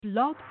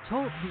Blog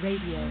Talk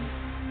Radio.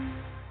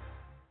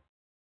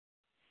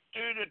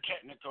 Due to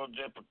technical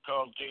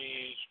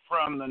difficulties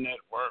from the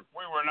network,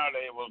 we were not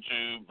able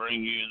to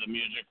bring you the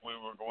music we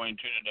were going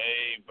to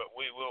today, but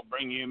we will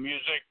bring you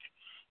music.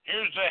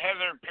 Here's the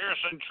Heather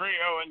Pearson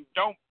Trio, and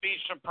don't be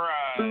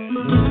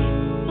surprised.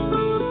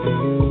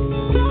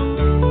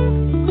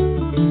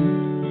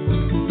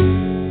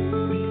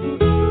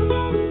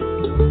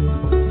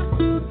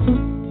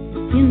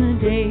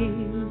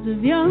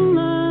 Of young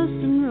lust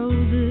and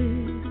roses,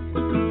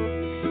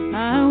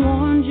 I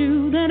warned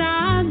you that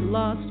I'd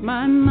lost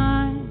my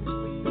mind.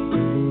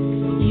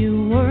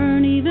 You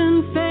weren't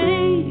even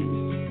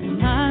phased,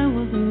 and I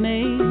was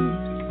amazed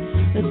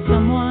that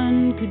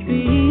someone could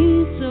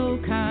be so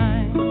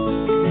kind.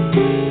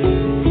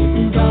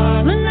 And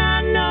darling,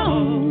 I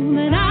know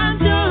that I've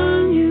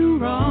done you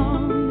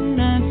wrong,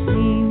 and I've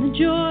seen the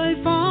joy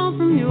fall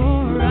from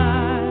your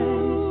eyes.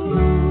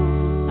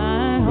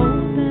 I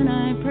hope and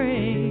I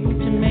pray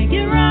make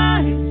it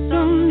right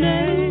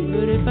someday,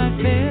 but if I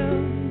fail,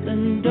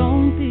 then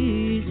don't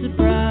be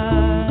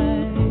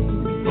surprised.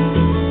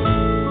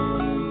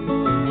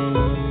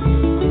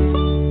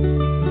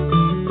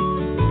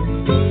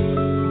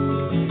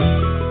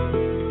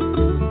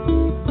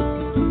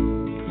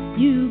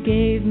 You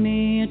gave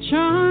me a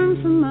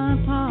charm from my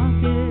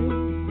pocket,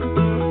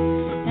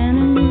 and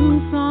a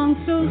new song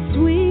so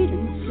sweet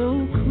and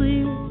so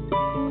clear,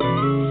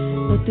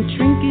 but the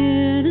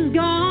trinket is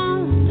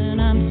gone,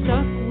 and I'm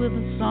stuck with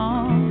a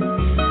song,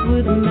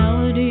 with a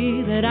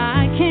melody that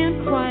I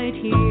can't quite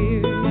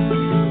hear.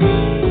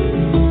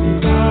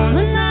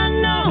 Darling, I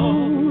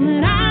know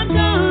that I've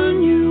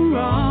done you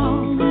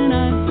wrong, and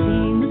I've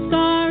seen the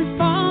stars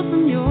fall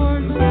from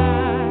your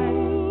sky.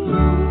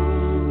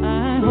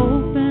 I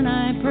hope and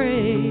I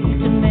pray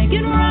to make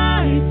it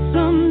right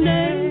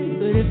someday,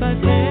 but if I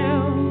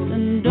fail,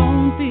 then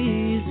don't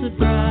be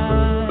surprised.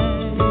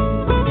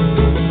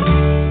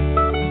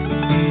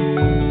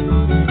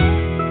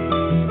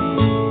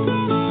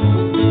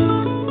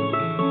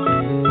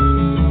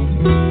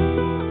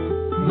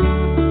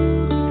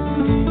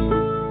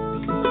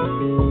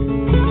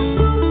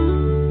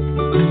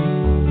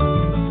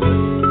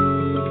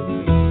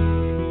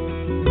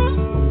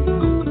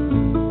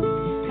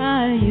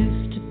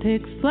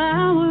 Pick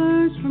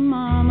flowers for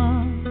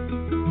Mama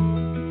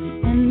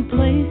and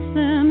place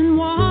them in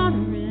water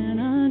in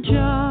a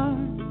jar.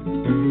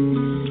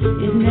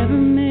 It never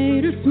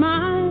made her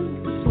smile,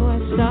 so I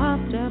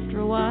stopped after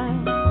a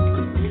while.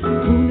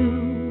 Who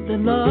knew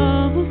that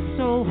love was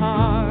so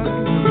hard?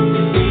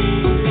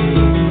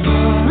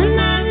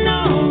 And I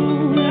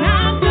know that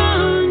I've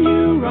done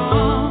you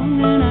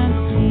wrong, and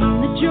I've seen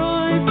the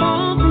joy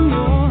fall from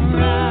your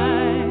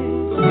eyes.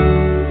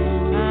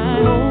 I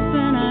hope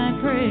and I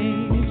pray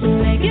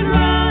make it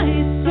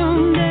right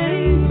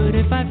someday, but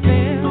if I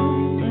fail,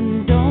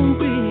 then don't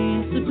be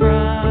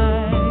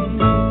surprised.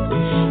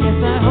 Yes,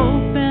 I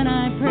hope and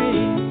I pray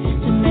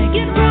to make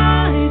it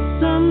right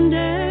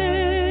someday,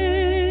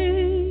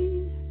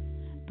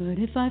 but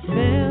if I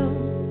fail,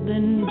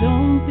 then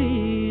don't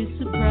be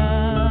surprised.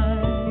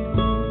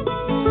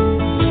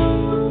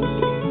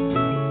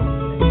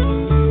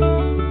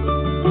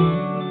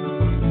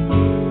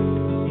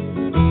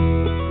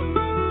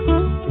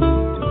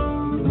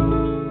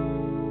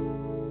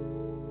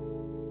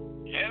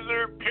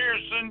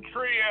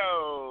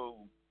 Trio,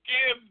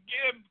 give,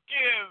 give,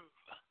 give.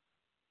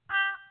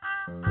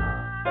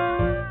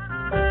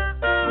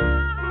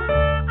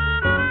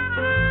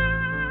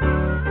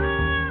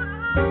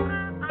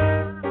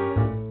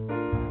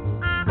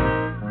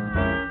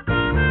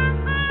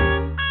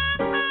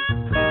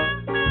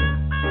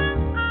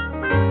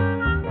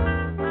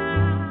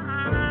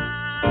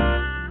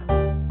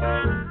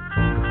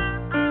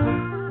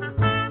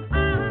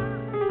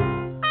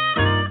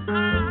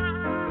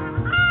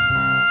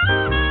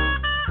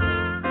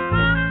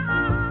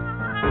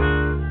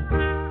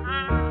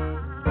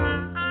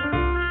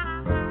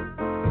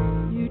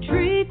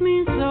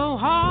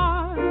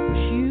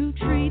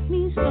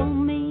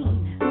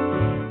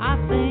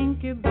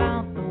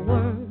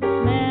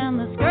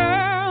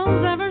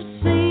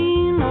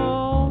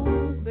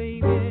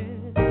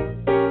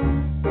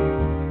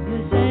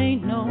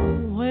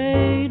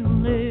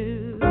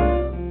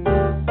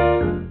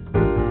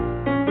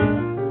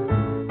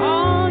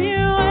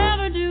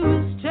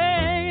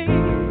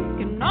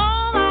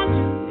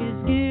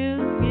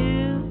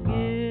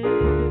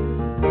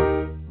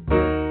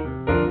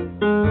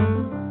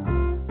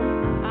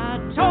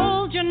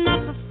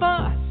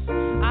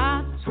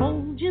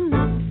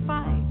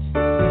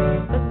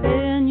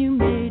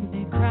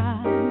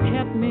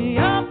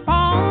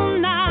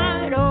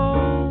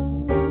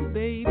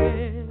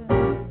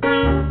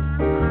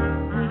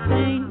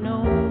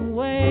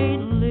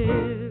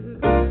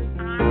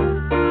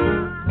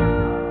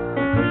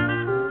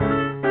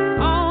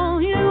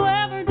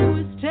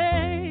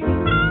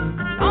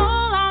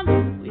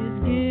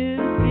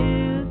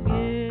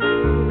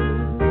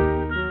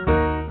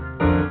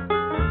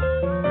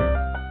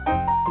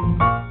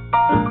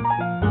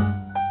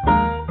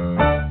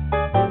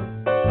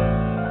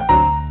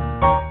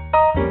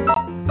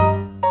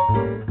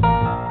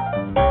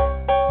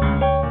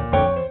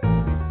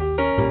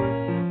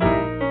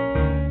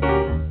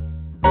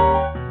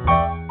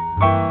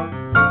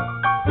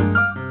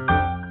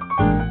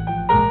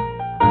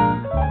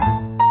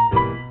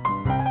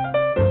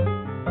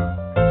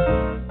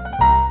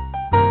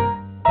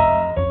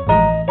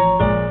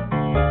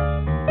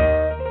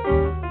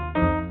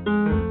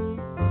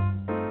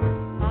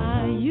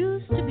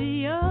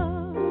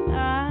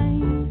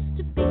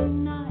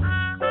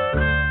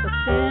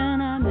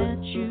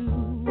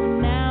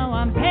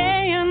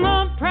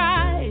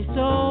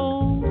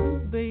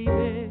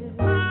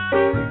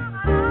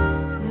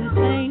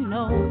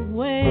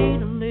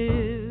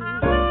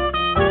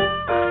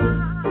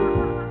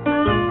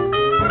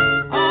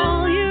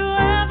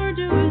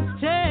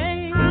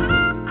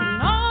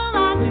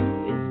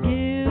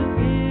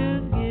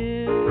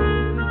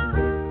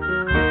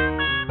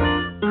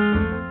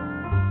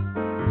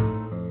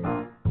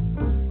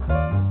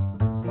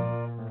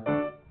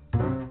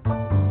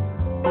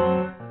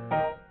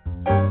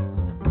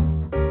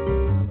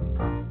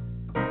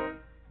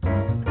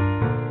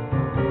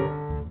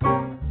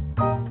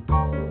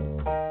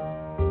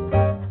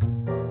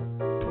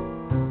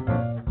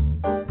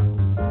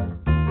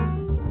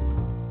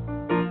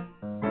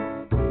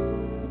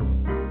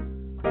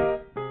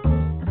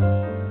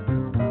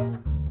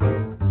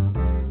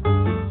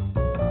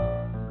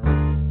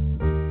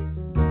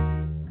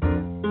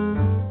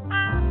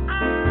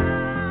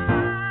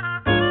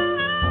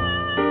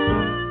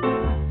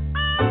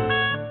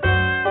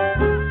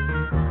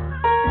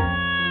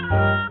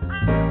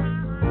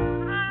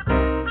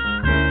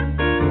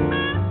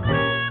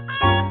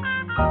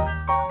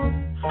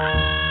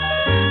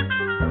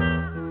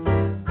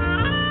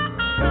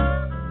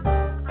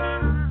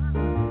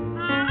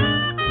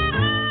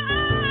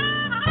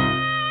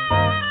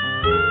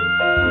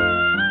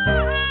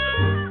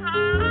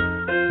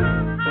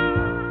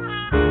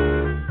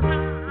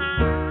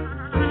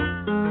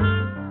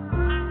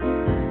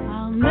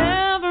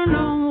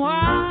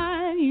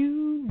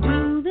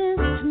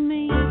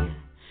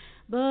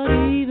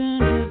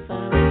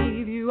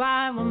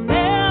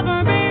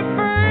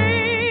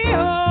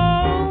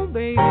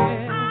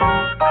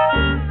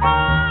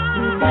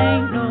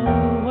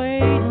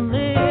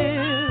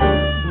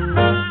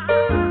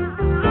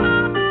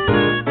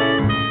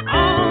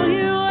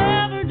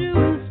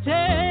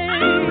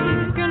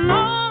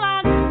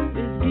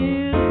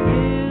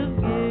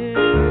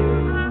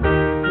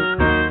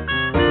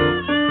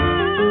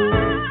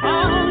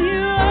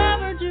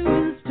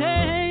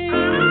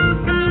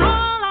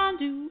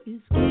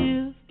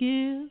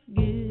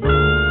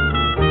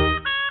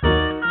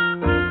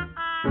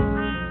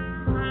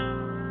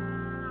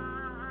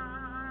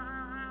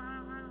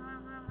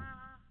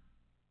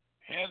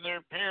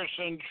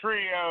 Pearson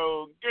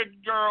Trio,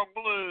 Good Girl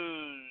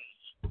Blues.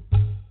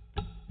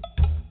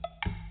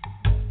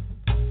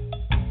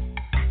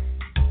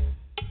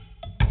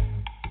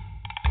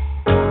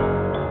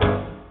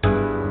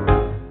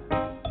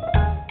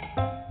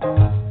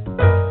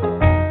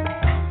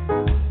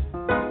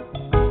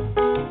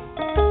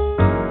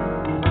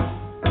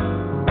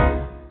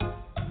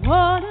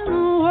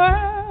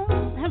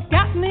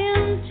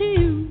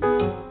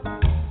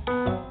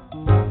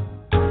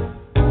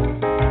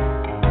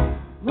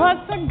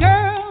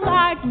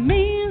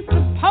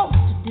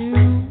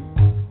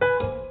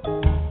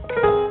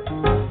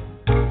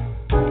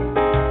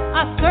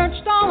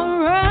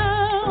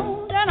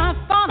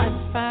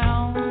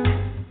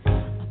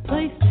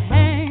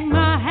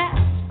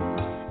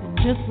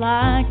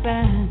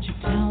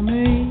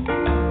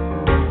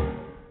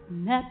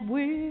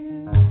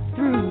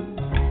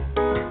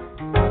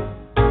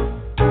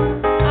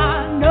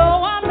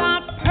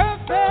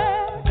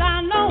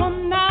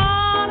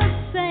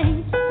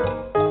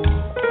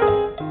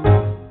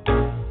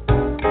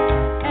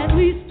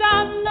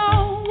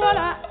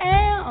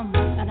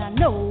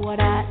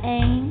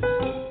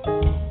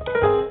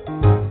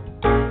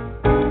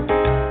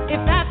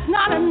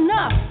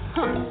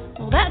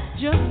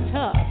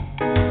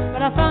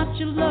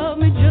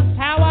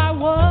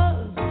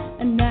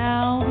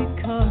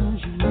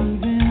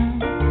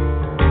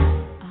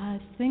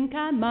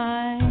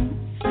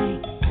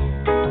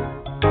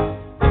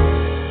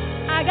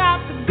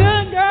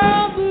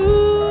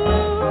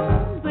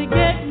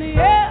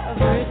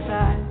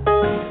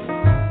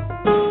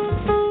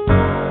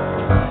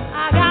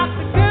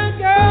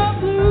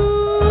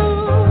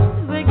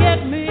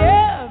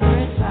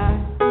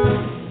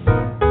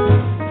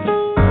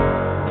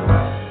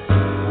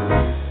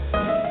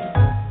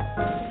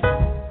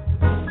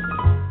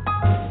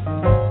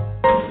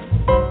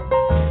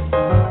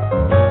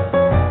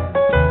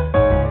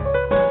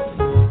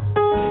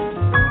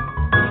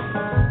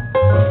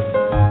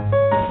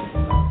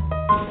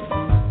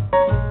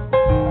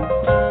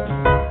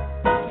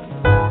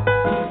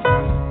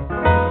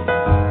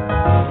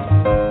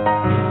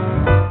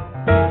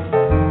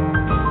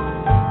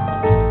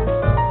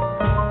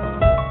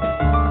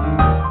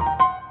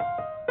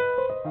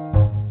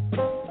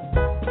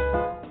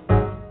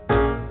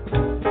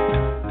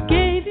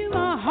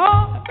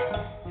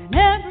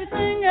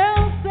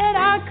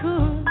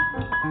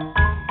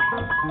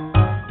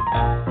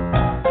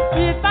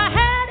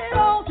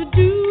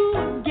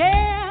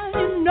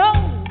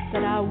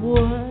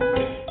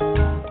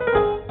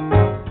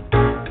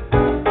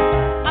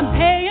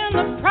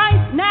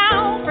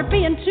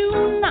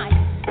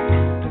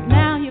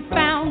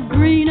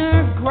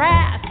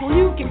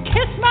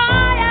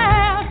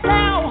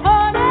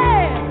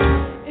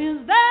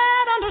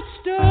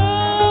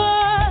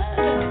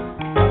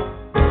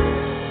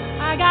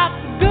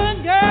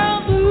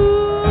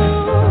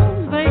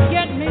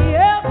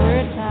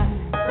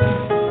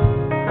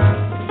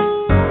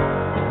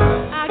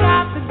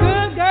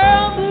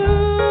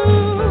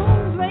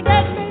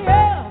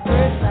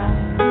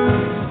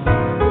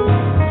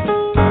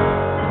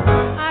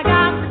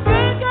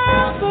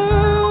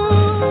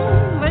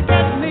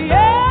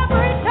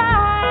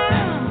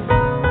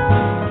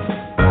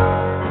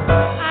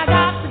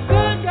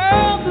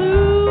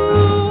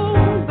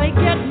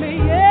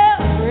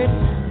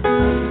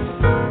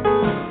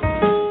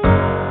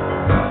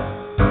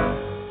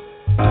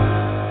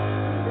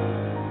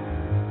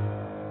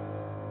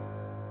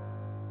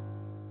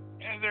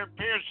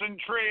 Pearson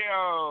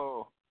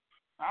Trio.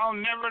 I'll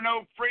never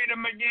know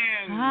freedom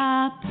again.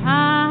 I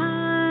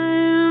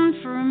pine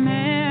for a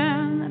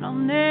man that I'll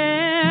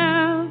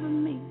never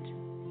meet,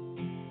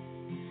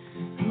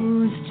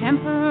 whose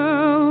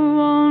temper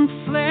won't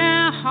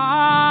flare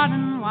hard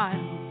and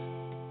wild,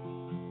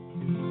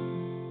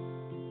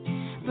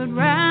 but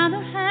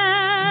rather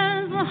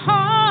has the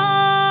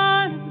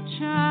heart of a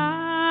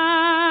child,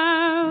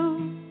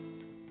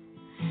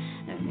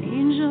 an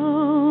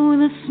angel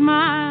with a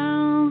smile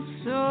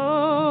so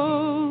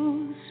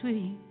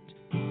sweet.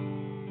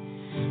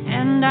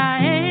 And I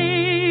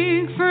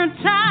ache for a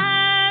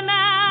time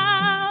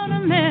out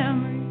of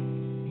memory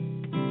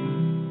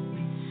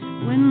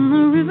when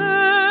the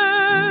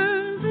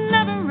rivers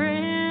never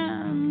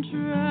ran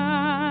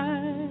dry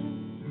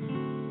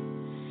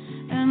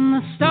and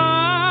the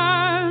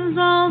stars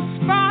all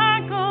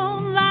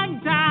sparkled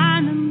like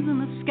diamonds in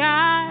the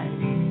sky.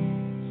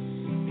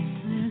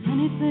 If there's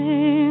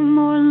anything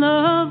more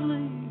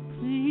lovely,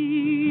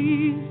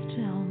 please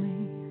tell me.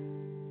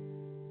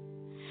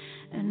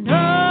 And oh,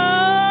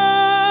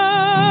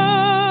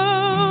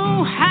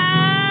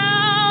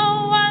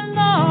 how I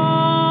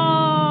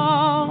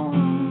long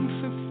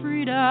for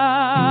freedom.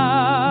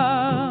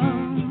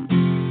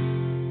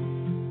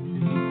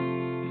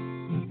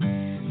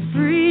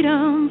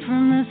 Freedom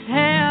from this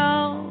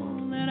hell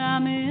that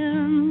I'm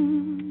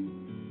in.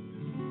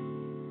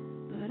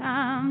 But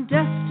I'm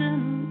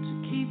destined to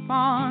keep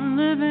on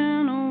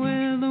living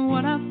with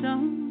what I've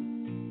done.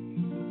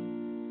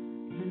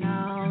 And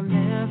I'll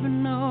never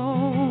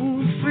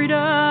know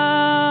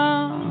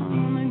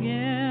freedom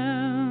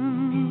again.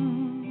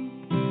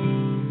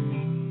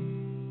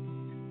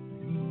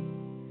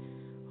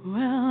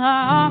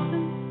 I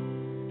often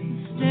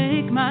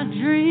mistake my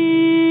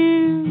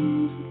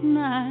dreams at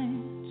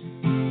night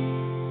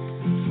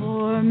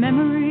for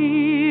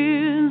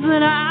memories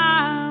that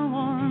I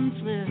once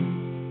lived.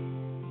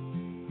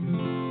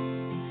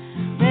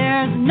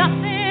 There's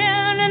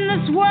nothing in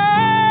this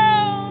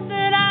world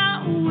that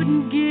I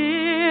wouldn't give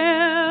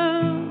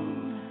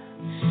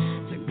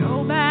to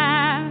go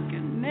back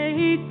and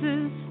make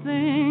this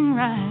thing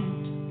right.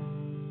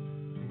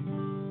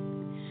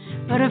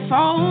 But if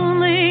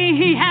only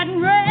he had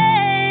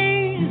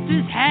raised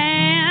his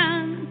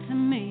hand to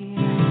me,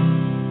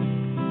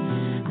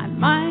 I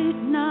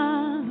might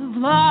not have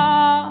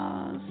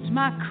lost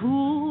my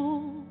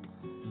cool.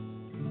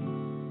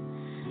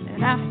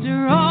 And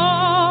after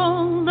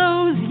all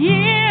those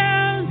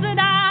years that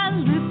I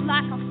lived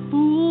like a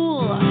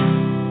fool,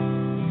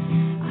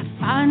 I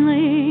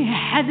finally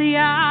had the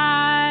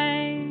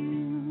eyes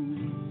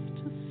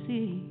to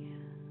see.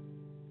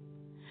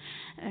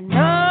 And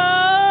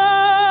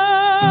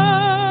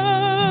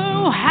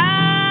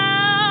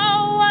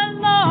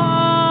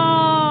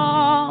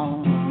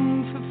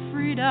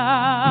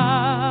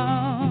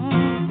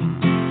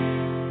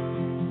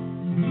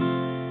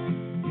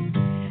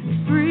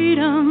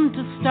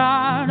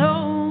start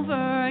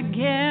over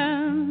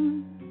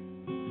again,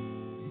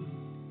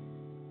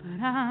 but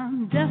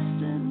I'm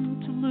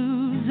destined to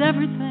lose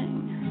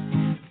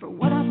everything for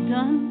what I've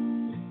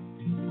done,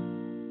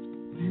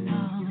 and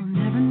I'll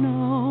never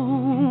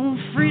know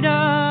freedom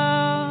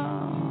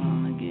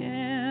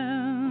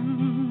again.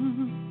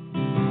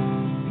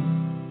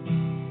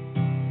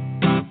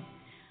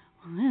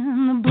 Well,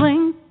 in the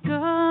blink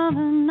of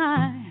an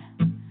eye,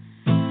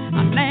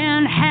 a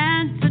man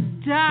had to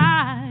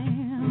die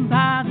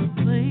by the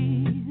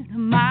blade of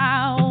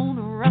my old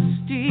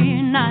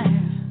rusty knife.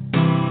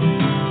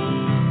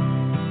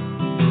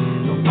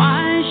 But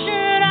why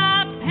should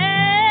I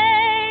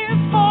pay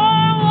for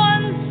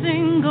one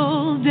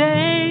single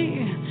day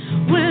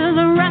with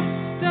the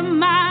rest of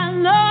my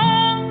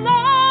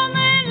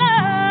lonely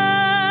life?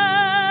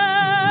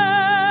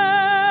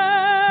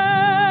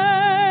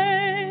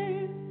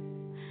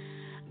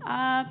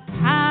 I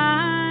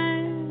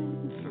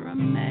pine for a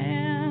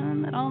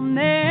man that I'll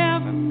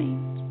never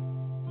meet,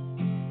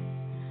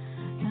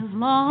 as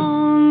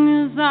long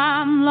as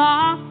I'm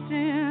locked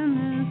in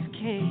this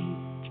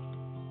cage.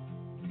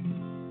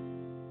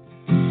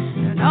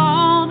 And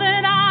all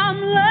that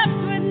I'm left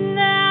with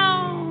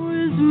now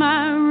is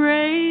my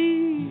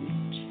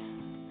rage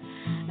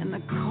and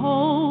the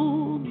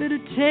cold, bitter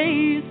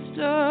taste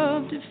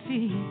of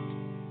defeat.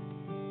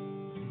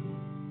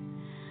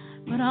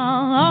 But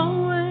I'll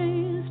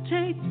always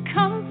take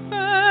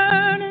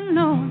comfort in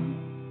knowing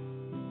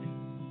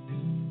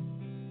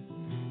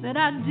that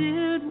I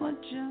did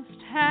what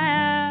just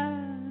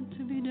had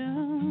to be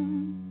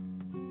done.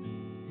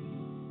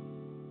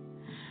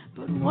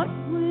 But what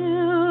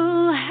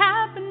will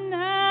happen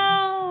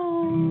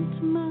now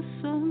to my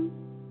son,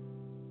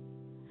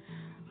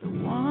 the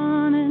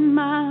one in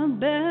my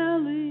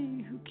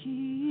belly who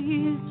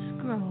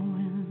keeps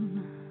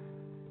growing?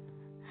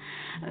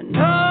 And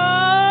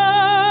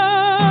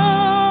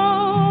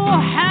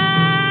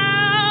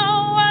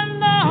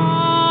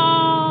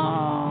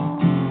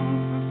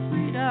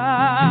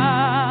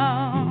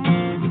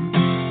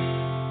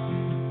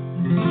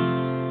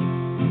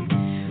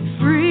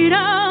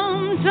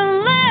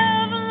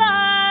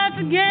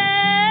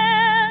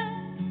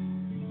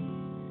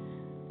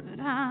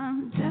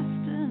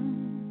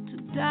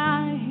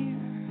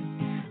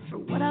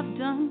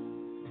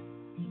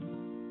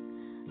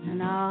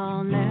and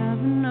I'll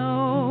never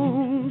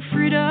know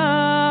freedom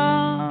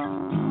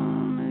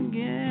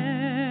again.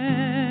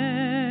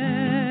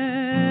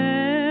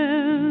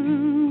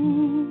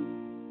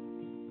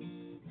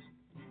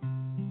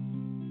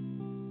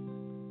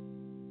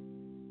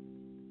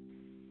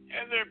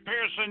 Heather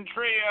Pearson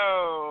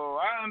Trio,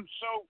 I'm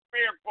so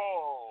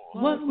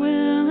fearful. What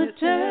will it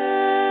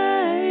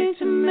take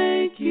to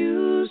make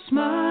you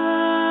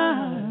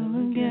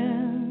smile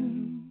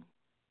again?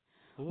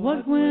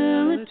 What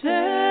will it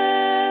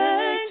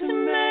take to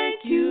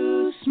make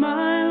you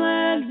smile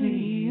at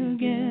me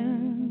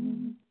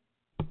again?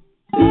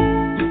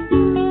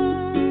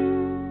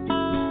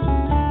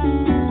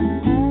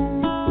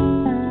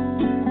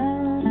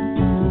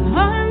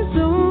 I'm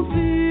so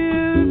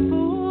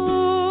fearful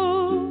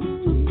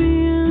of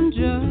being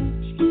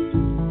judged,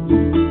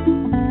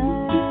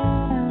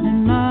 and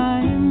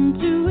my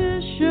intuitions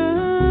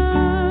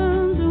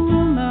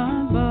will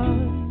not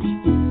budge.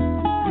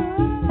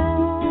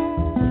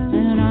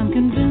 And I'm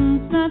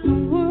convinced that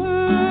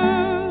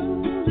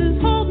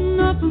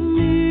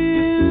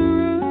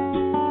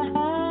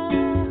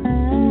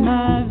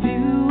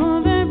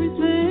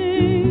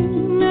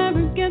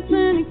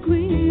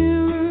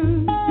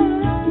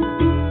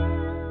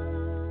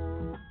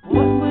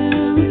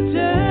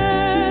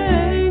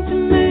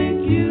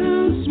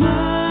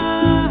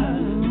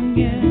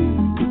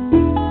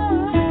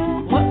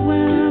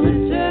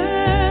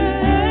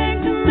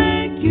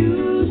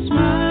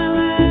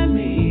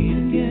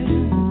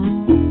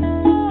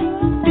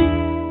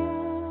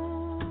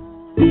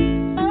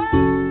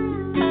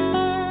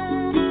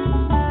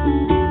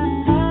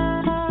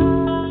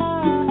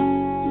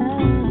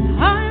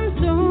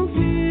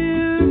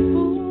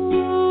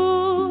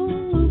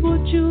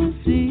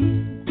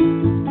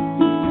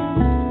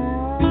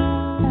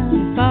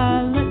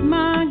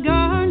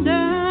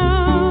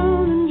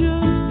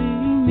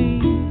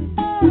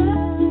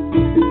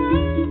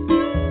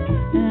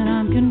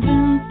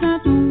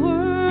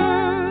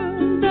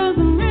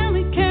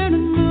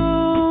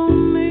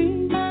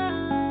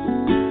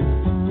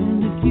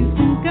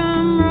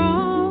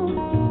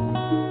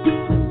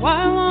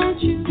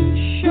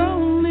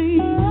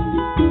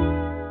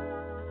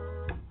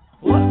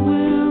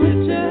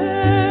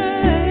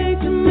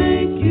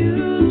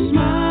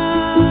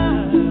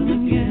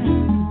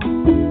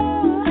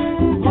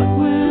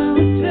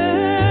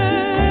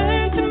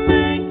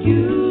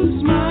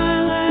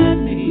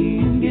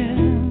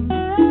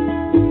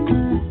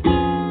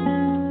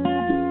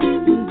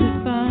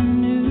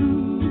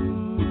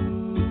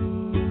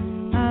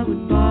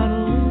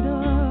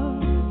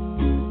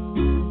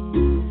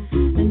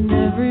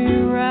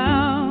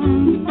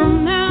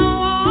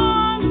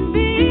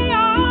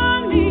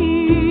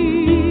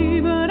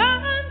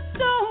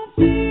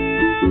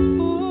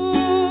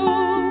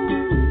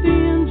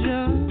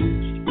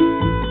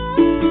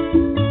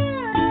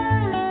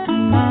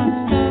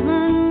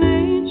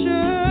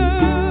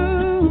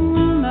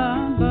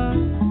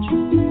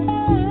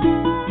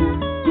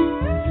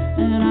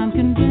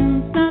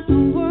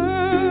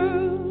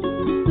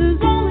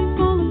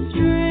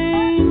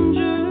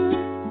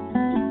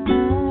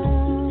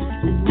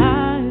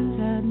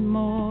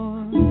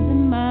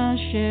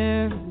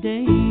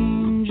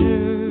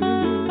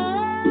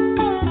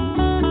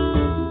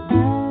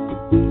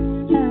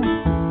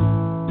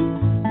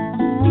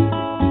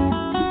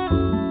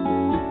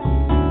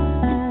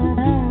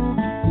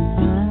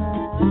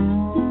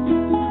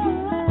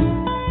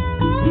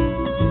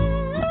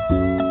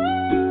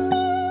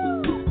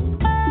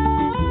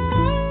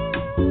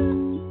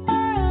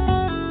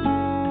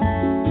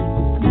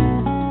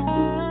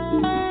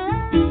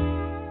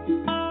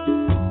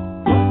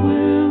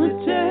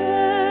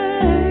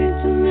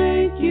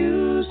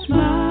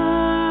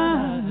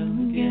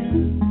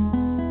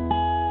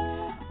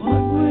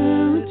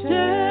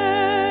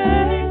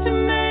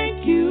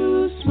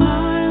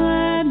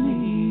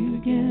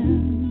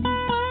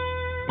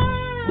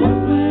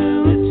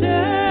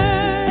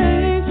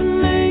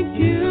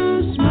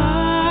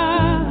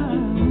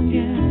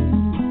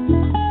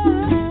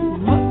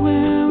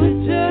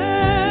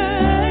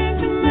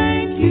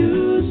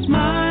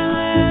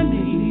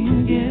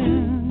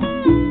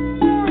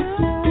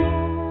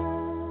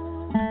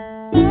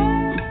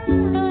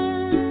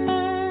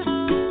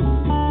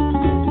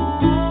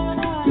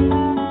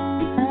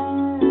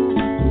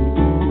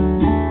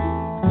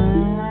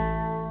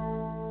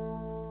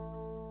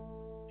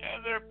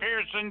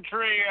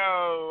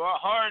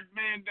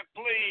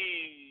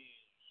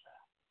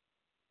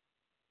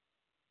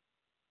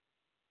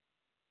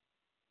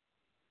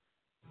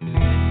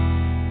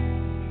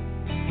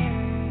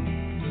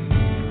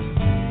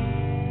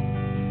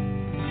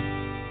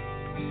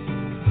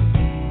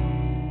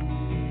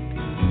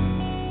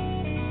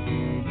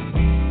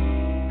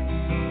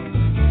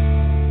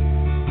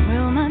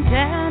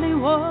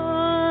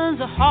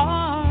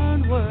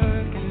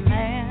hard-working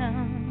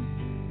man.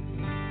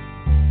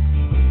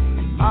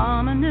 And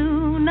Mama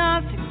knew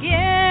not to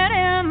get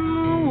in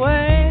the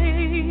way.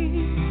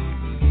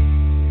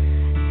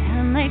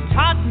 And they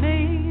taught me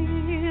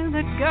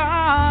that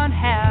God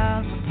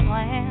has a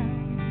plan.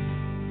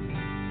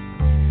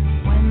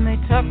 When they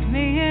tucked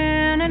me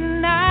in at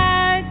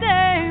night,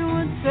 they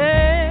would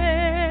say,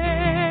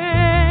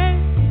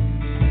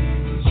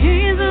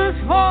 Jesus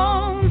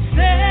won't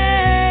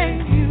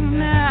save you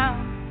now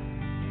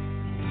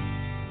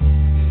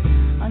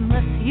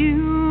unless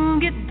you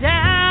get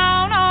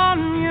down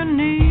on your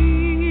knees,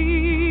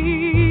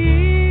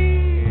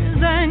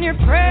 and your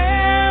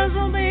prayers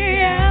will be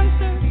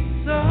answered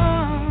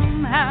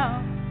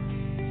somehow.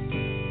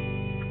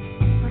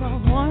 But I'll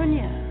warn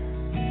you,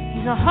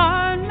 he's a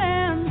hard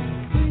man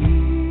to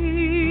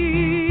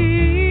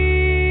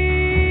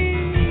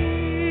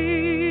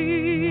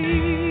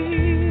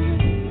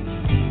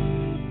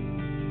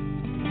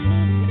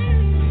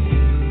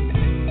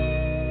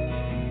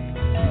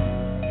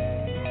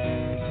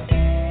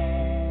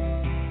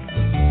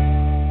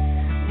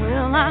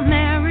Well, I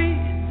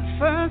married the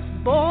first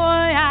boy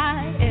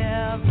I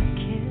ever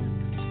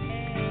kissed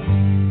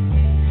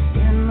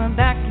in the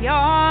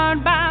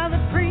backyard by the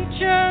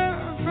preacher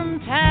from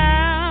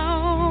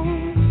town,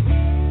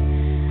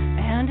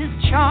 and his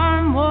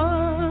charm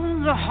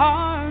was a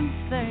hard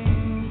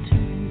thing to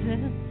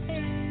resist.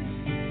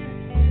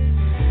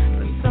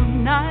 But some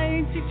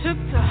nights he took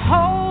to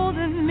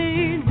holding me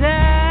down,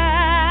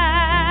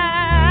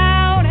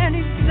 and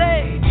he'd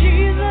say,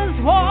 Jesus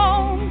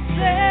won't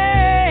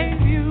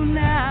save you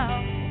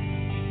now,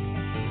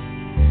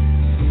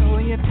 so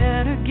you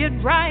better get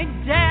right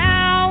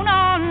down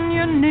on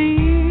your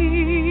knees.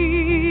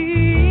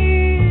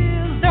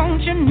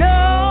 Don't you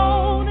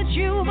know that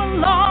you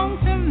belong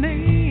to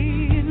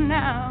me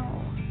now?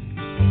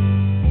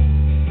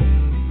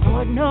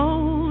 Lord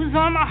knows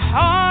I'm a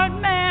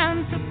hard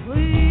man to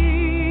please.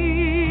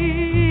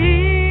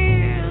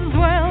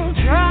 Well,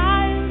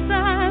 try as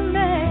I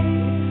may,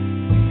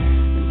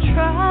 and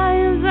try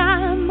as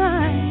I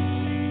might,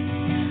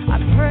 I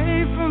pray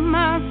for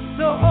my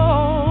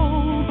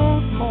soul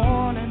both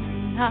morning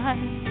and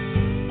night.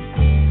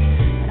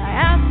 And I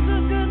ask the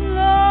good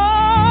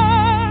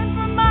Lord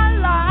for my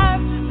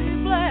life to be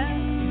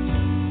blessed.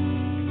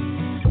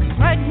 'Cause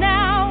right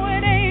now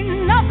it ain't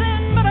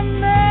nothing but a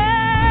mess.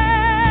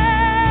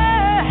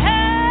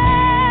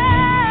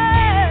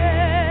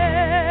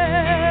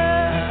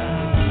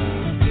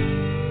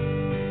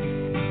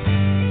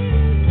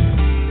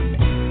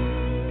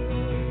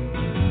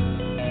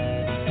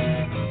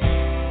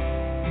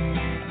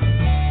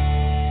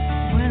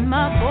 When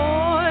my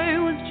boy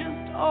was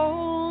just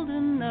old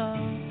enough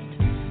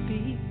to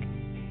speak,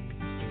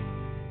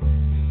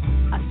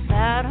 I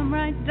sat him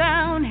right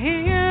down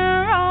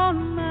here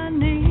on my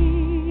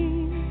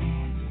knee,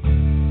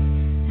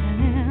 and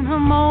in a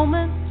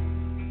moment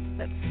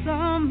that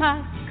some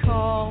might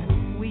call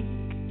weak,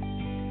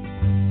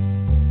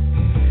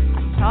 I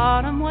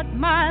taught him what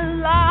my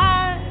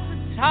life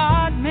had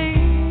taught me.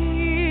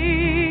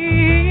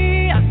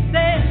 I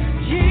said,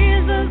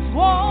 Jesus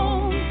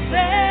won't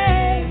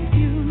save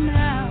you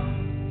now,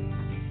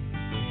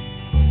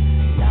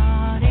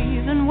 not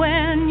even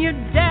when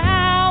you're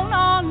down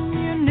on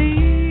your knees.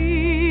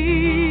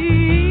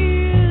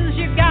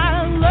 You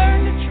gotta learn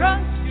to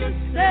trust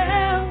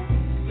yourself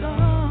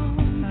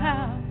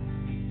somehow,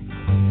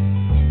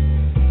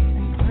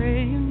 and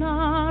pray you're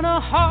not a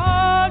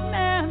hard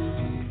man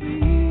to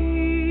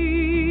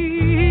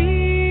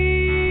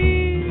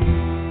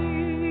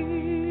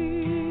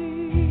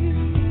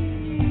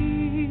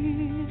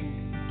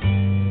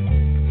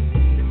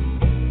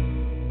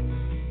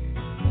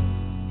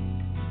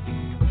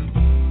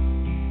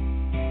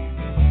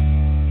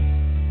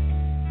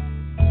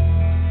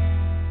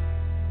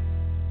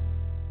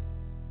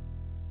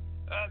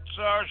That's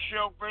our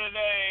show for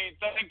today.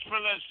 Thanks for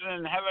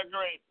listening. Have a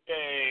great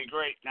day,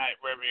 great night,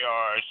 wherever you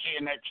are. See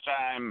you next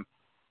time.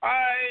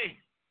 Bye.